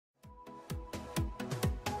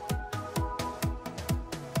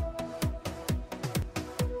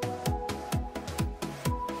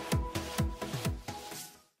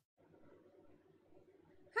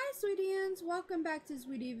welcome back to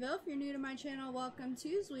Zweetieville. If you're new to my channel, welcome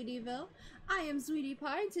to Zweetieville. I am Zweetie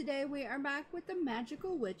Pie. Today we are back with the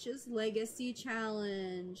Magical Witches Legacy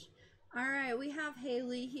Challenge. Alright, we have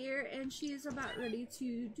Haley here and she is about ready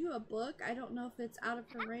to do a book. I don't know if it's out of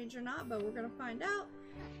her range or not, but we're going to find out.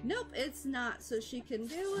 Nope, it's not, so she can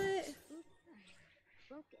do it.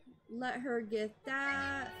 Let her get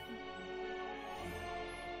that.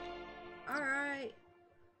 Alright.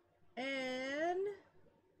 And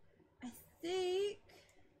I think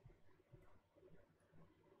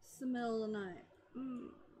it's the middle of the night.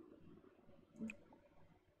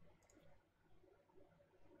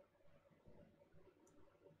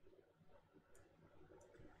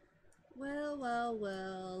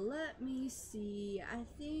 Well, let me see. I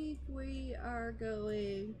think we are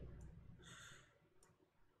going...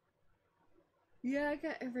 Yeah, I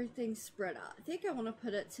got everything spread out. I think I want to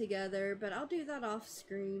put it together, but I'll do that off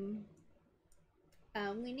screen.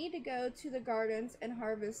 We need to go to the gardens and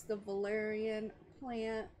harvest the valerian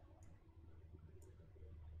plant.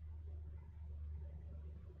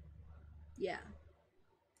 Yeah.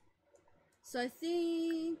 So I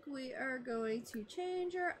think we are going to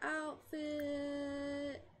change our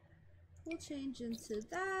outfit. We'll change into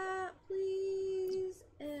that, please.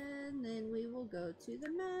 And then we will go to the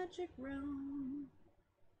magic room.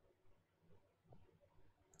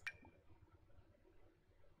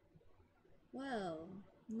 Well,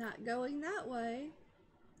 not going that way.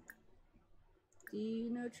 Do you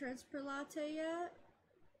know Transfer Latte yet?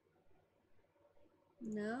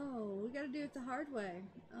 No, we gotta do it the hard way.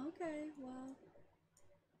 Okay, well.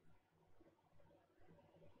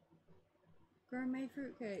 Gourmet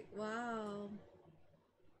fruitcake, wow.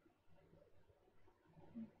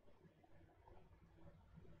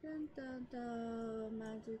 Dun dun dun,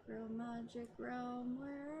 magic realm,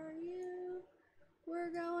 where are you?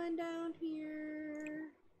 We're going down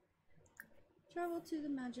here. Travel to the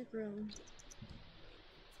magic room.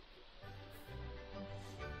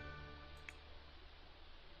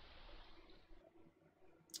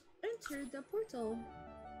 Enter the portal.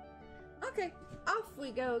 Okay, off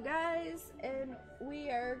we go, guys. And we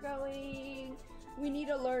are going... We need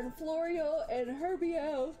to learn Floreal and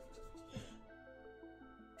Herbiel.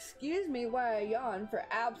 Excuse me while I yawn for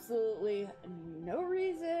absolutely no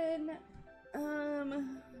reason.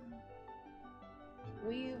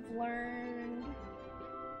 We've learned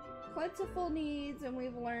Plentiful Needs and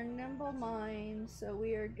we've learned Nimble Mind, so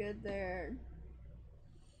we are good there.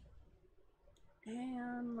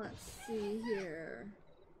 And let's see here.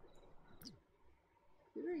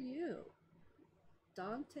 Who are you?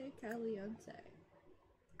 Dante Caliente.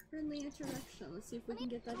 Friendly interaction. Let's see if we can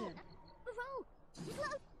get that in.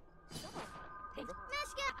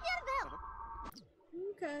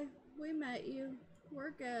 Okay, we met you.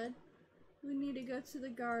 We're good. We need to go to the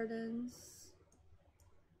gardens.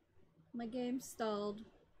 My game stalled.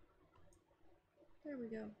 There we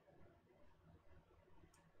go.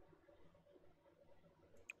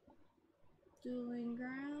 Dueling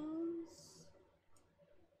grounds.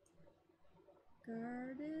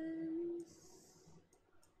 Gardens.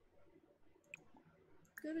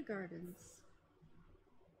 Go to gardens.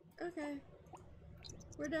 Okay.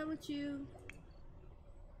 We're done with you.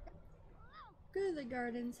 Go to the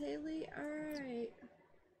gardens, Haley. Alright.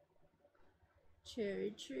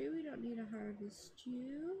 Cherry tree, we don't need to harvest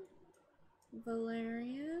you.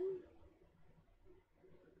 Valerian.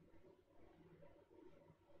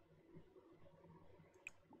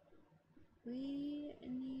 We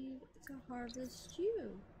need to harvest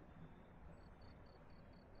you.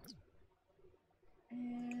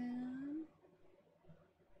 And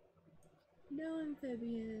no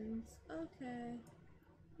amphibians. Okay.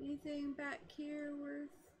 Anything back here worth?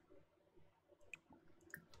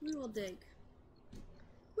 We will dig.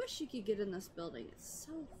 Wish you could get in this building. It's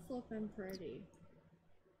so flippin' pretty.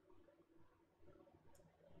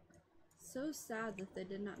 So sad that they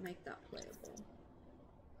did not make that playable.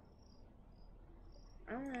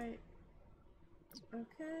 Alright.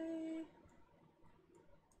 Okay.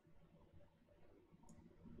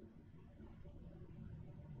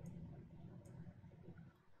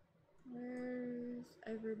 Where's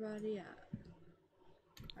everybody at?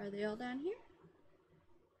 Are they all down here?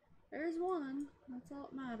 There's one. That's all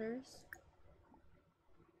that matters.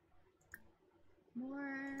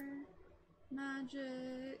 More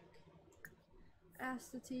magic.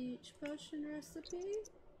 Asked to teach potion recipe.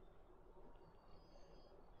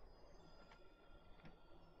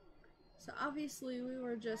 So obviously we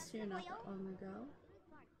were just here not that long ago.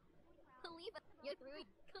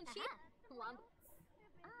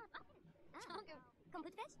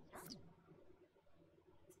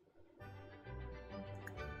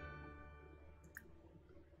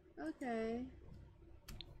 Okay.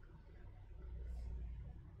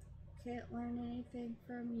 Can't learn anything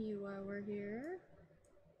from you while we're here.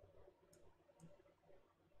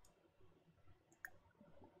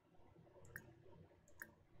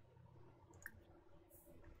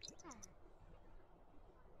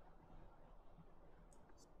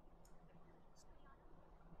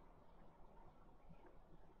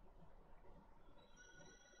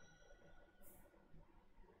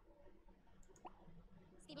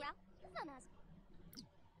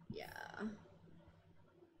 Yeah.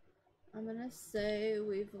 I'm gonna say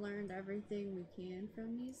we've learned everything we can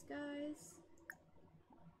from these guys.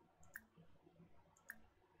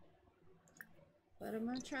 But I'm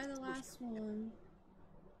gonna try the last one.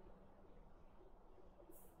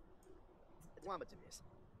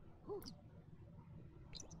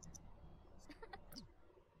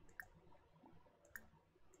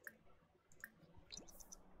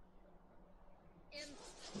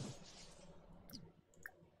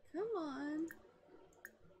 Come on.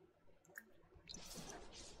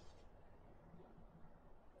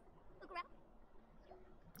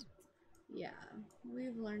 Yeah,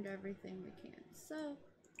 we've learned everything we can. So,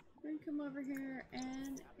 we're gonna come over here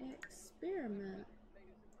and experiment.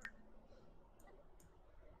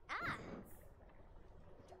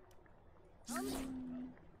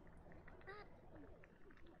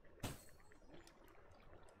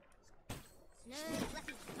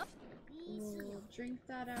 We'll drink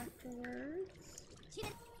that afterwards.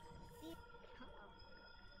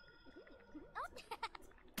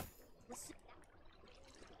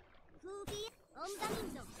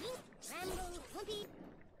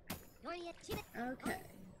 Okay.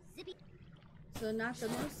 So not the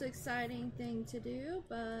most exciting thing to do,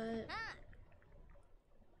 but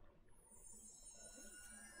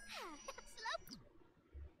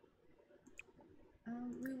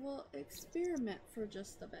we will experiment for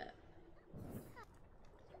just a bit.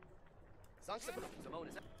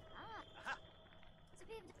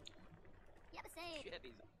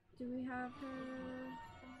 Do we have her?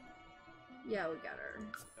 Yeah, we got her.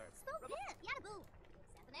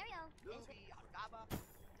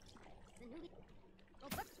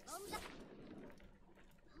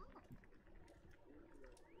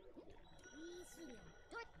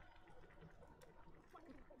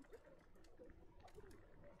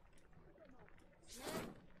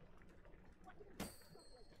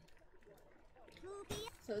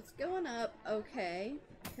 So it's going up okay.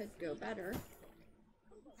 Could go better.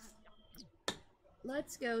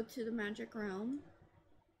 Let's go to the magic realm.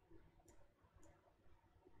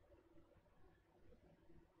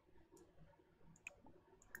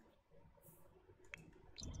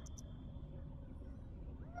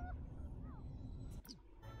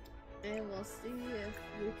 And we'll see if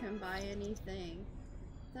we can buy anything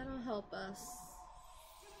that'll help us.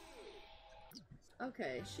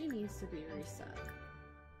 Okay, she needs to be reset.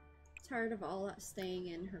 Tired of all that staying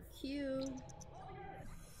in her queue.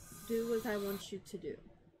 Do as I want you to do.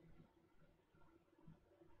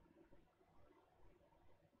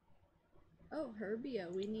 Oh,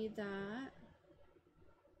 Herbia, we need that.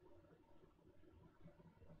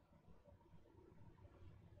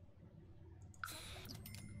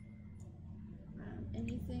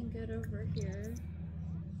 Anything good over here?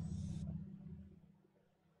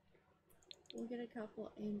 We'll get a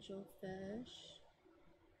couple angelfish.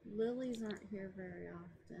 Lilies aren't here very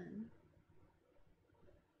often.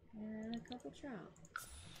 And a couple trout.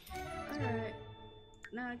 Alright.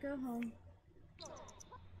 Now go home.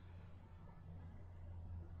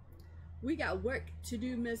 We got work to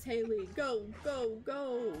do, Miss Haley. Go, go,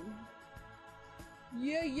 go.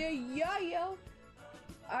 Yeah, yeah, yeah, yeah.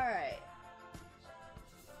 Alright.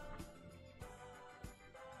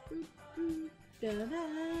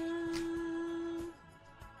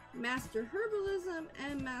 Master herbalism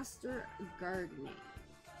and master gardening.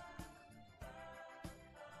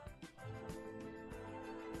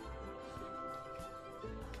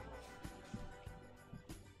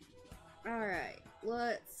 Alright,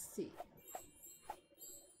 let's see.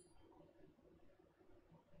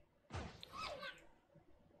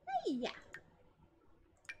 Hey, yeah.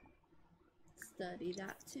 Study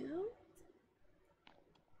that too.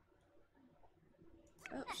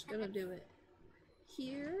 Oh, she's gonna do it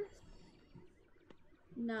here.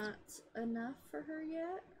 Not enough for her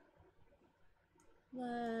yet.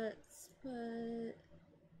 Let's put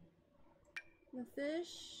the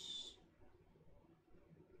fish.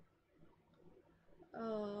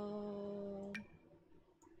 Oh.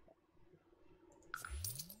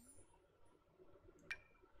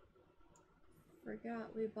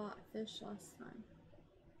 Forgot we bought fish last time.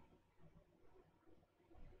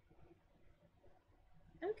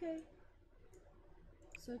 okay.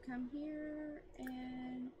 So come here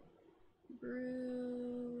and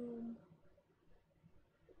brew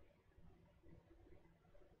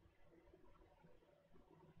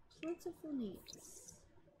plentiful needs.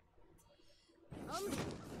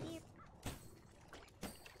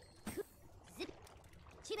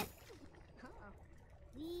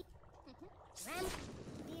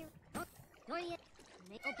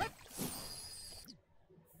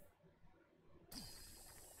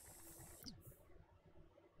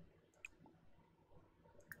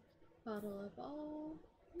 Bottle of all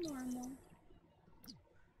normal.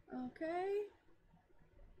 Okay.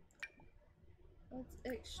 Let's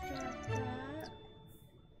extract that.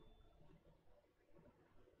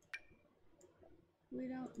 We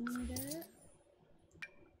don't need it.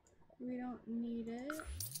 We don't need it.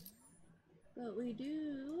 But we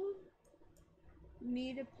do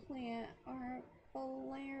need to plant our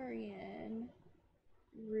valerian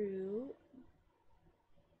root.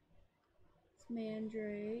 It's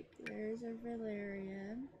mandrake. There's our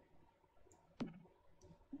valerian.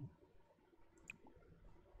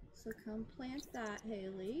 So come plant that,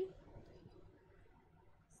 Haley.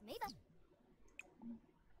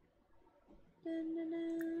 Dun, dun,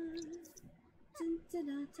 dun. Dun, dun,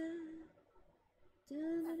 dun, dun.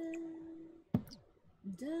 Dun, dun, dun.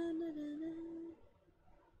 Dun, dun, dun, dun.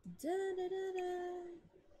 Dun, dun, dun, dun.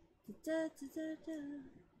 Da, da, da, da. Da, da, da,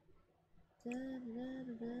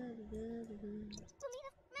 da, da, da, da.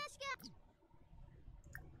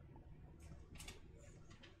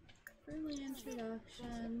 Friendly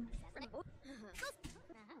introduction.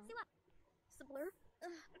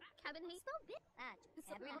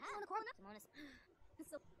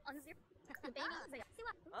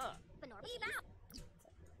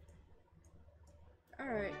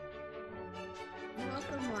 Alright.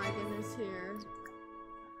 Welcome wagon is here.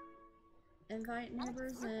 Invite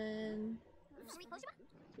neighbors in.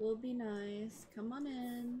 We'll be nice. Come on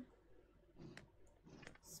in.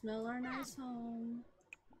 Smell our nice home.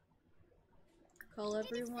 Call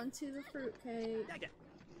everyone to the fruitcake.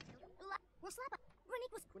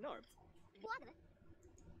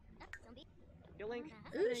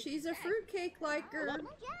 Ooh, she's a fruitcake liker.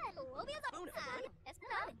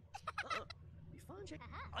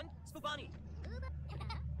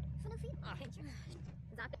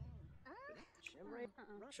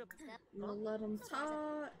 We'll let them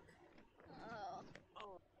talk.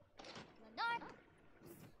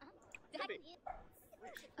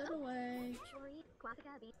 Put away.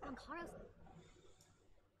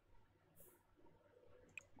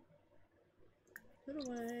 Put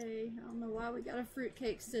away. I don't know why we got a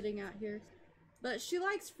fruitcake sitting out here. But she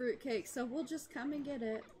likes fruitcake, so we'll just come and get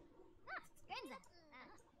it.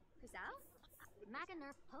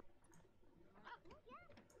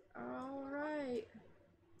 Alright.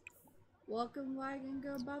 Welcome wagon,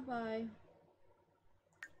 go bye-bye.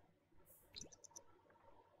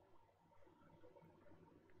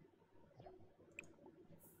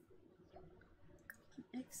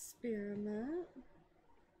 Experiment.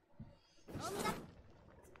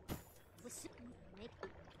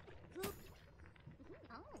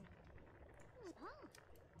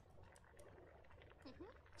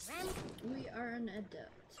 We are an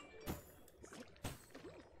adept.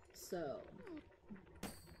 So.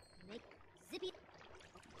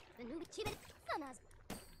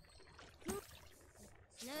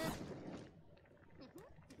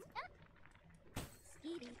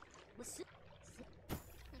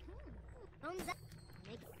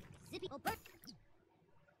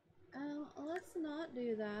 Let's not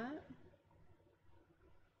do that.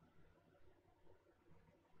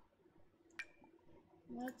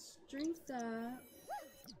 Let's drink that.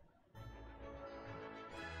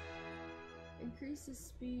 Increases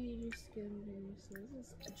speed your skin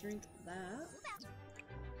reduces. Let's drink that.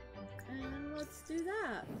 And let's do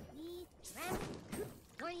that.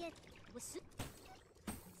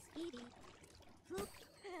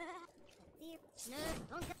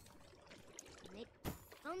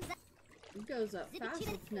 It goes up fast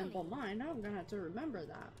with Nimble Mind. I'm gonna have to remember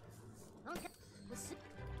that.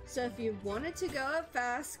 So if you wanted to go up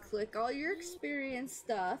fast, click all your experience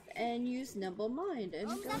stuff and use Nimble Mind,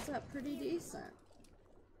 and it goes up pretty decent.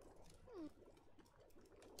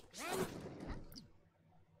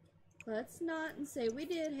 Let's not and say we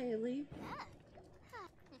did, Haley.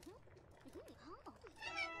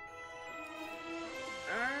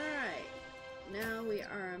 Alright. Now we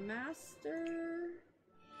are a master.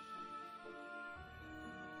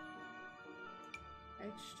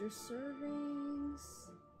 Extra servings.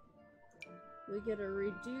 We get a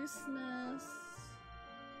reducedness.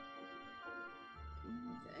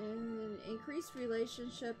 And increased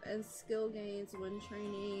relationship and skill gains when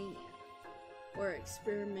training or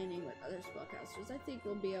experimenting with other spellcasters. I think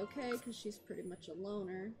we'll be okay because she's pretty much a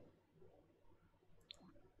loner.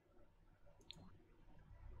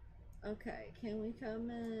 Okay, can we come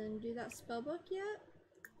and do that spell book yet?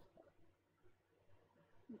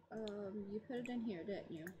 You put it in here, didn't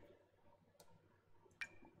you?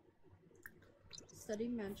 Study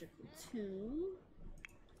magical tune.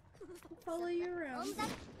 I'll follow you around.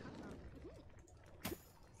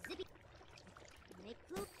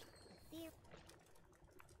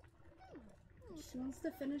 She wants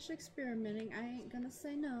to finish experimenting. I ain't gonna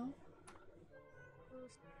say no.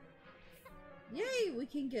 Yay, we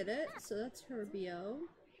can get it. So that's Herbio.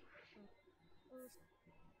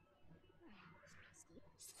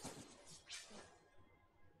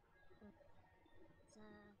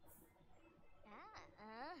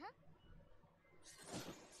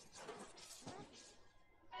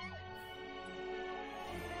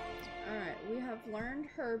 Alright, we have learned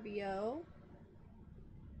Herbio.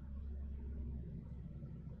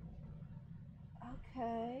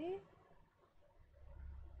 Okay.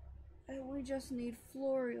 And we just need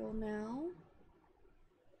Floreal now.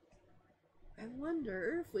 I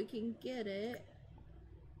wonder if we can get it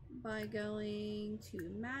by going to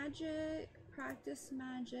magic, practice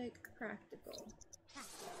magic, practical.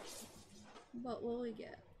 What will we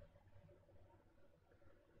get?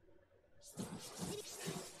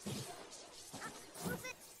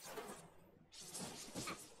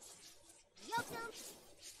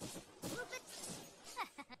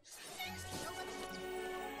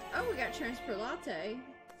 Oh, we got Transfer Latte.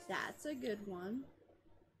 That's a good one.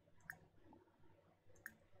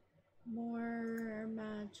 More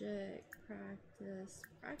magic, practice,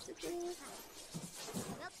 practical.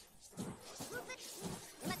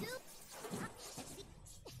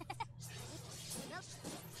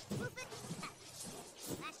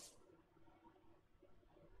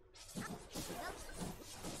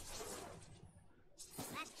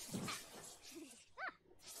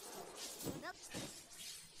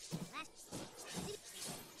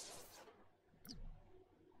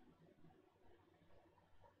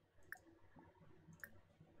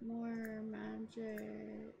 More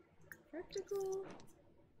magic, practical.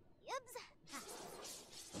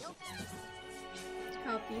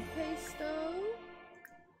 Copy pasto.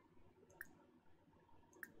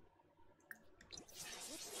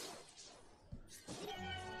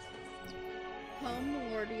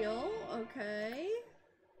 Primordial, okay.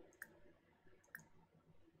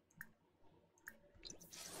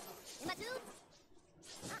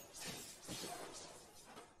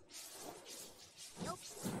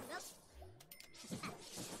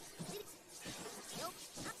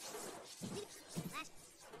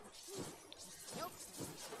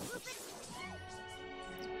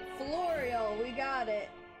 Floreal, we got it.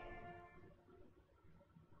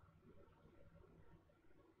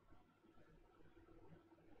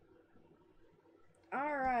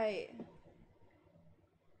 Alright.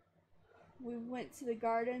 We went to the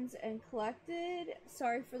gardens and collected.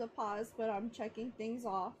 Sorry for the pause, but I'm checking things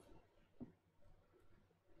off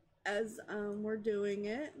as we're doing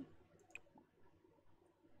it.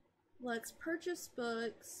 Let's purchase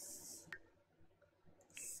books,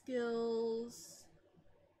 skills,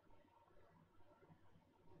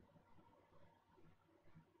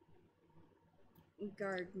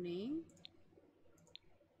 gardening.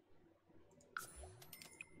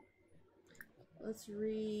 Let's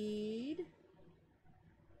read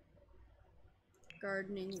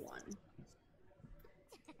Gardening 1.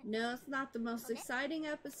 No, it's not the most exciting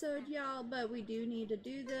episode, y'all, but we do need to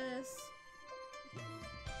do this.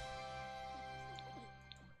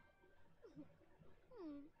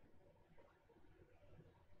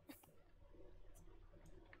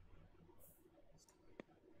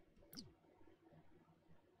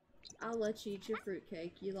 I'll let you eat your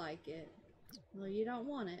fruitcake. You like it. Well, you don't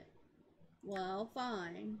want it. Well,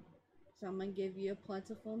 fine. So I'm gonna give you a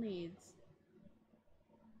plentiful needs.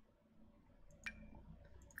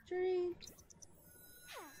 Drink.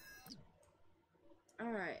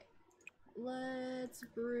 Alright. Let's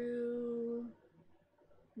brew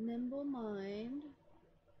Nimble Mind.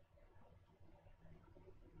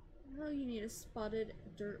 Oh, you need a spotted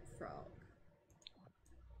dirt frog.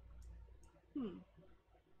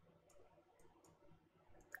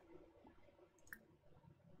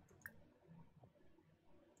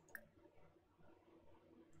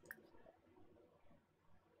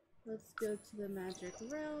 Let's go to the magic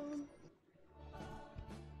realm.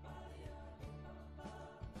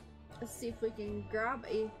 Let's see if we can grab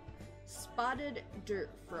a spotted dirt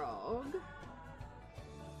frog.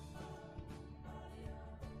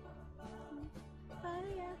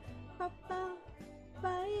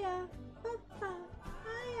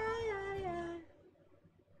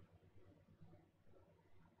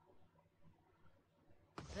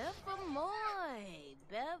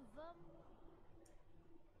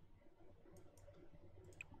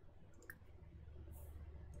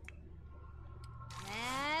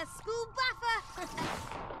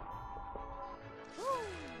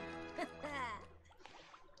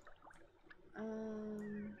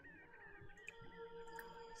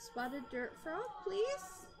 spotted dirt frog,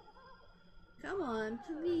 please? Come on,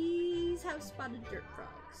 please have spotted dirt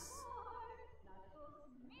frogs.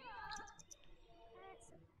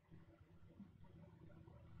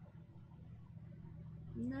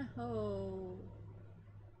 No.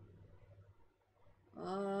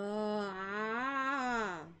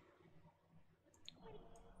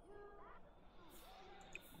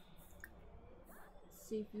 Let's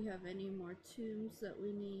see if you have any more tombs that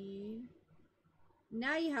we need.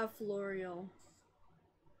 Now you have Florial.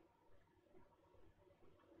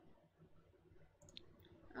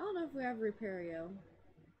 I don't know if we have Repario.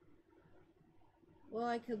 Well,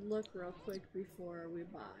 I could look real quick before we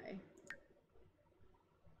buy.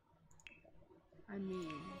 I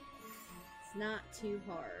mean, it's not too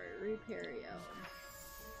hard. Repario.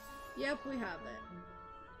 Yep, we have it.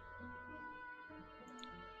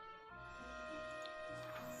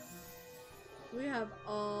 We have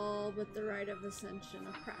all but the Rite of Ascension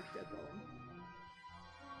of Practical.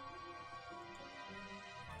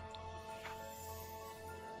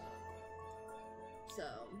 So,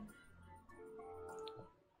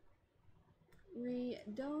 we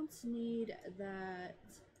don't need that.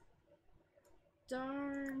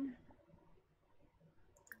 Darn.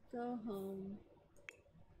 Go home.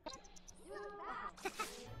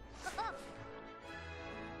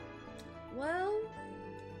 Well,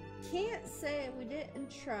 can't say we didn't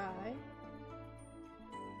try.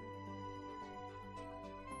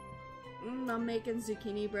 I'm making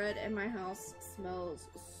zucchini bread and my house smells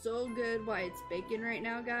so good while it's baking right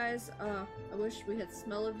now, guys. I wish we had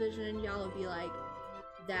smell-o-vision. Y'all would be like,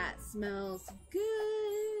 that smells good.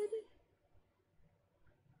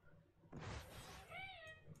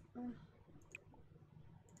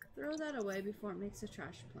 Throw that away before it makes a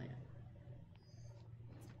trash plant.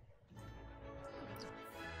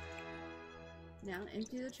 Now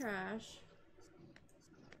empty the trash.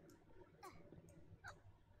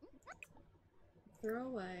 Throw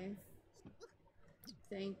away.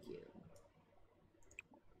 Thank you.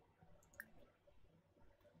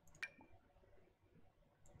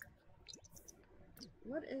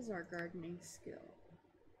 What is our gardening skill?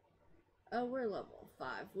 Oh, we're level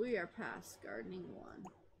 5. We are past gardening 1.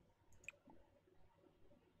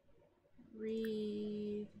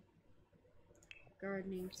 Read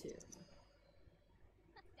gardening 2.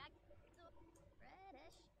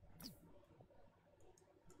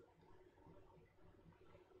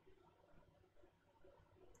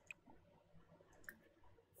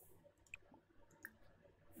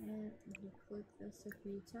 And we'll click this a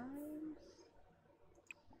few times.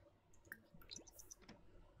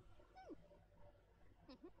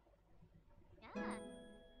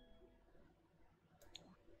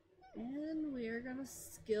 And we are gonna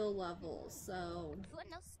skill level, so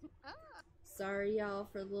sorry y'all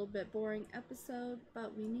for a little bit boring episode,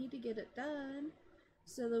 but we need to get it done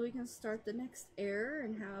so that we can start the next era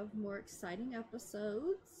and have more exciting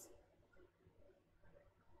episodes.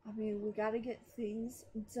 I mean, we gotta get things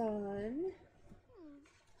done.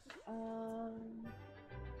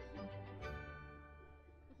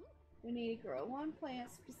 We need to grow one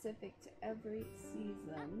plant specific to every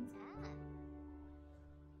season.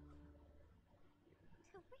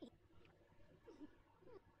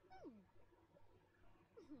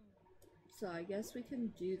 So I guess we can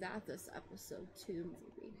do that this episode too,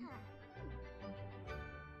 maybe.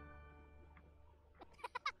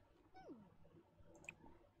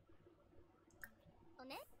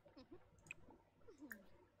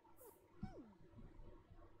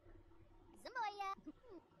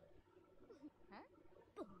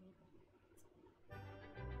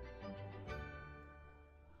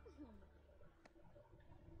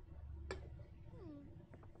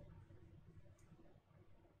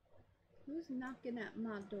 Who's knocking at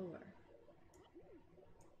my door?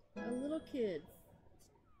 A little kid.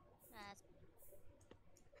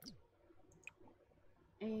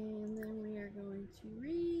 And then we are going to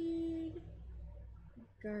read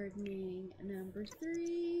gardening number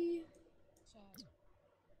 3.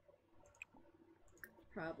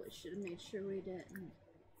 Probably should have made sure we didn't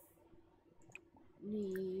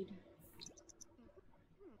need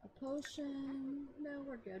a potion. No,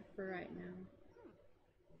 we're good for right now.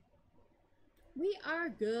 We are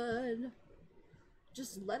good.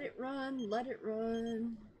 Just let it run, let it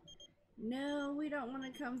run. No, we don't want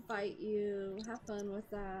to come fight you. Have fun with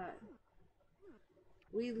that.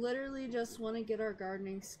 We literally just want to get our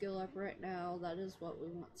gardening skill up right now. That is what we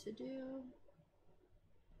want to do.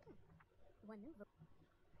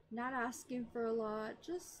 Not asking for a lot,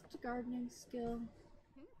 just gardening skill.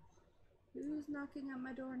 Who's knocking at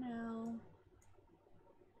my door now?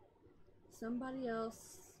 Somebody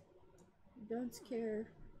else. Don't care.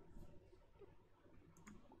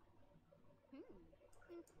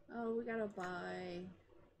 Oh, we gotta buy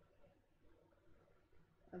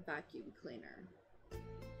a vacuum cleaner.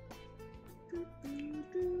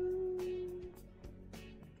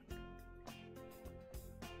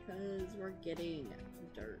 Because we're getting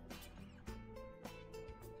dirt.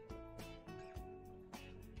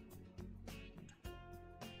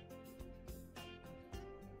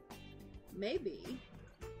 Maybe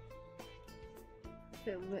if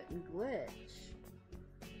it wouldn't glitch.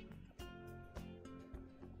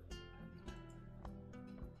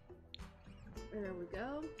 There we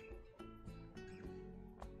go.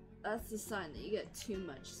 That's the sign that you get too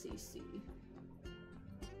much CC.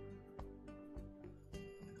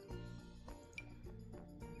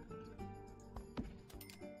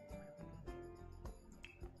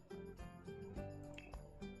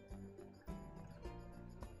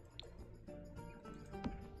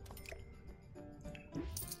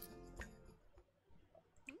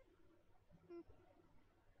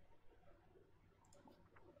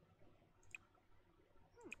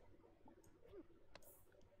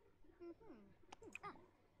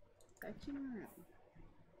 Vacuum around.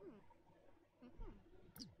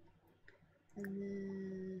 And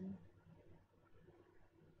then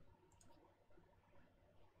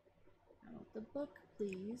I want the book,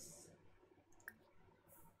 please.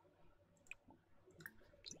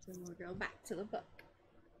 Then we'll go back to the book.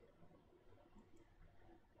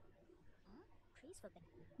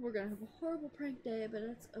 We're gonna have a horrible prank day, but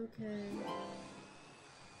it's okay.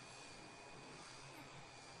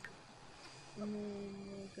 And then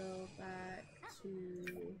we'll go back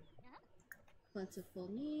to plentiful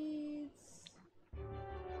needs.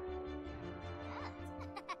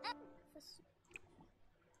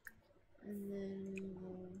 And then we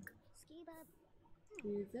will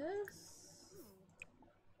do this.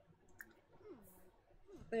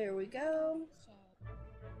 There we go.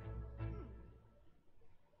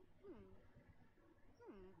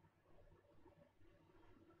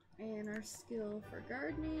 And our skill for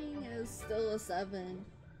gardening is still a 7.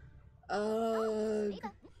 Ugh.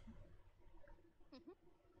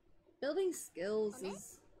 Building skills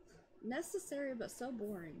is necessary but so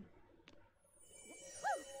boring.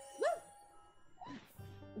 Woo!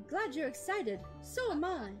 I'm glad you're excited. So am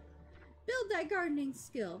I. Build that gardening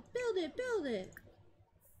skill. Build it, build it.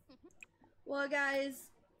 Well, guys,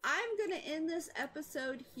 I'm gonna end this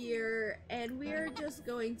episode here, and we're just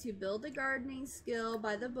going to build a gardening skill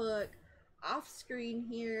by the book off screen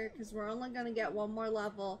here, because we're only gonna get one more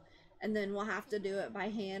level, and then we'll have to do it by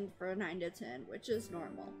hand for 9 to 10, which is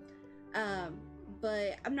normal.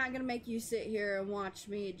 But I'm not gonna make you sit here and watch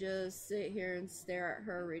me just sit here and stare at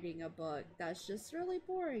her reading a book. That's just really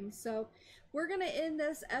boring. So we're gonna end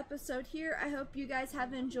this episode here. I hope you guys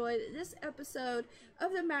have enjoyed this episode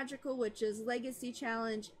of the Magical Witches Legacy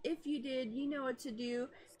Challenge. If you did, you know what to do.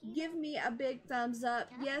 Give me a big thumbs up.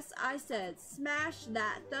 Yes, I said smash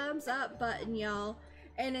that thumbs up button, y'all.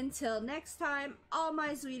 And until next time, all my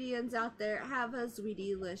Zweetians out there, have a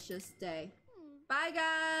Zweetielicious day. Bye,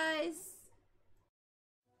 guys!